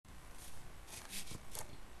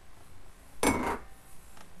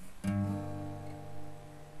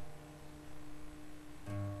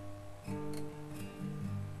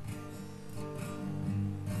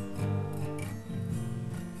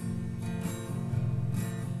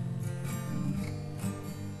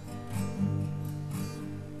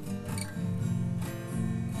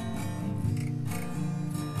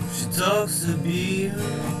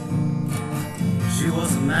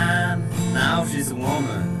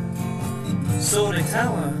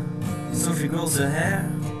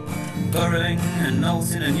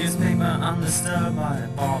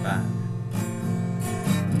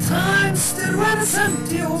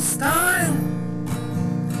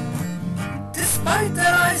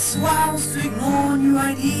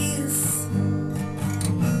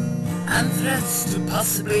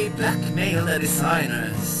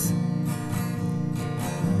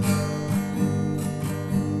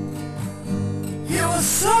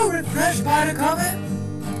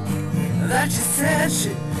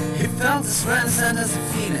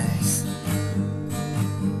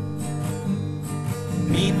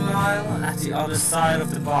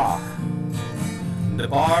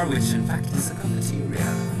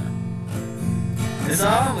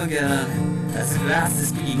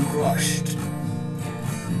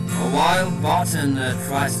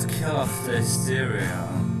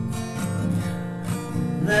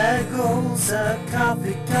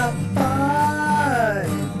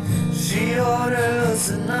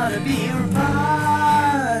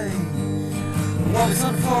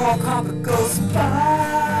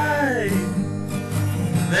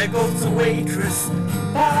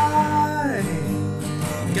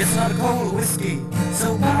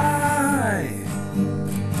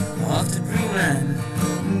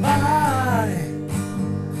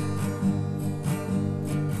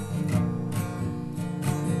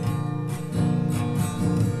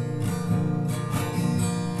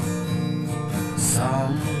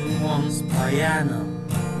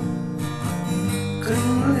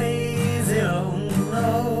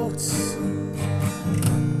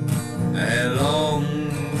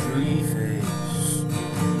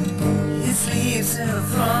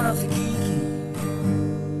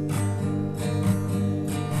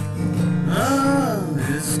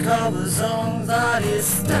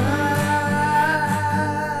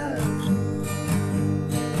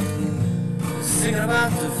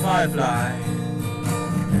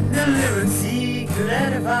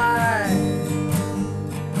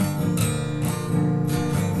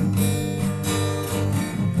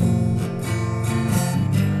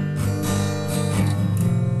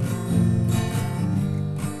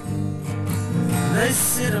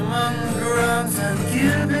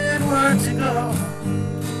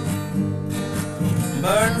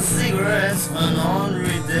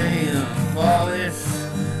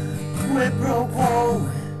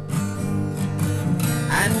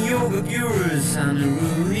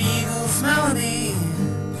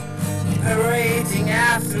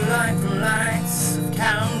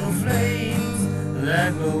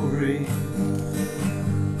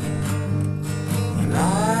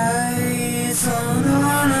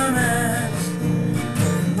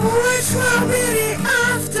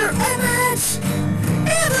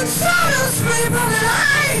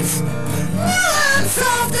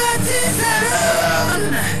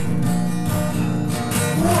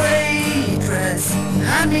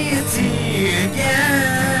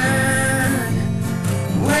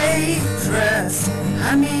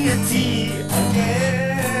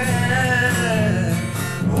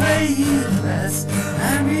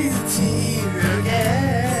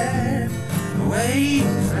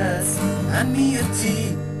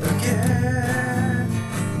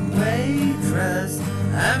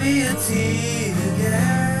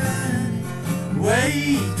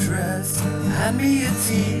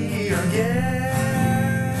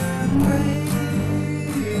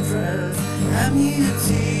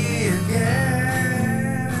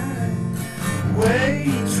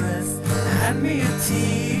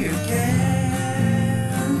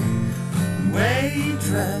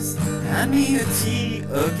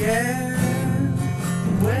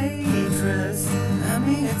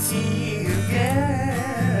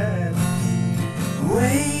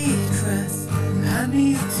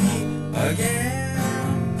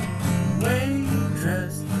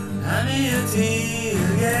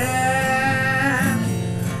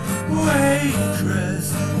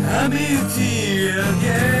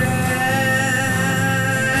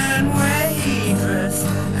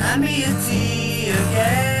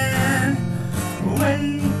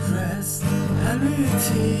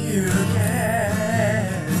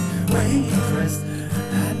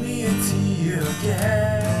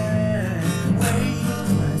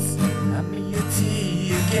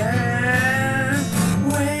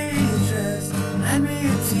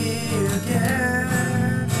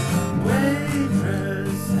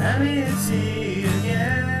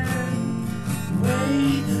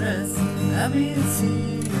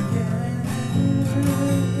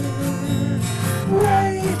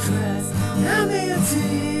hand me a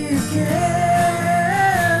tea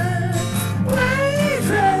again.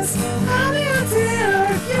 Waitress, hand me a tea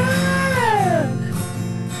again.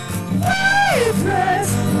 Waitress,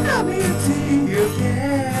 hand me a tea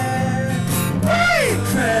again.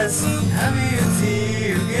 Waitress, hand me a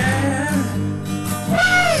tea again.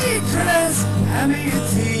 Waitress, hand me a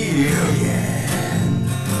tea again.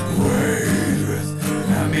 Waitress,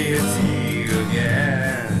 hand me a tea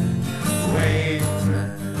again.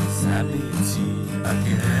 Waitress, hand me a tea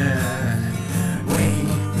again.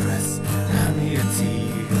 Waitress, hand me a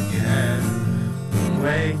tea again.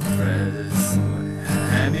 Waitress,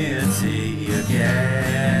 hand me a tea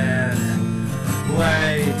again.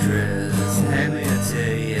 Waitress, hand me a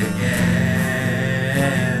tea again.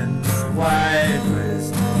 Waitress,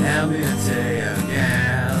 hand me a tea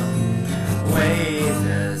again.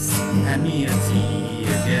 Waitress, hand me a tea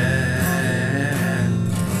again.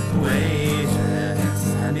 Waitress,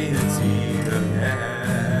 hand me a tea again.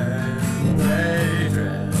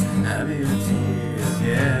 Waitress, hand me a tea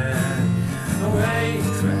again.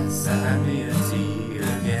 Waitress, hand me a tea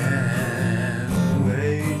again.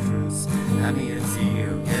 Waitress, hand me a tea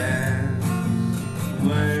again.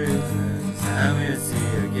 Waitress, hand me a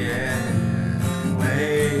tea again.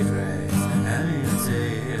 Waitress, hand me a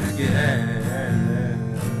tea again.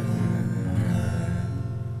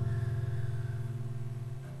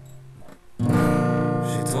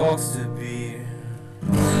 She talks to beer. She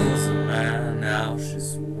was a man, now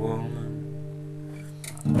she's a woman.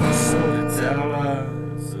 So they tell her,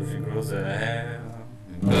 so she grows her hair,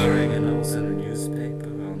 burying a nose in a newspaper,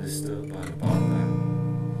 undisturbed by the barman.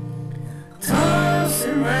 Times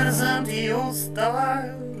in Renaissance, the old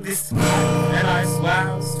style, this time and I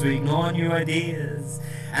swears to ignore new ideas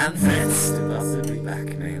and threats to possibly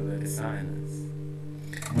blackmail the designers.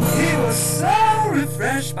 He was so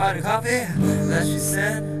refreshed by the coffee that she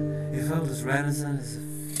said he felt as Renaissance as a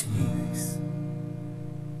phoenix.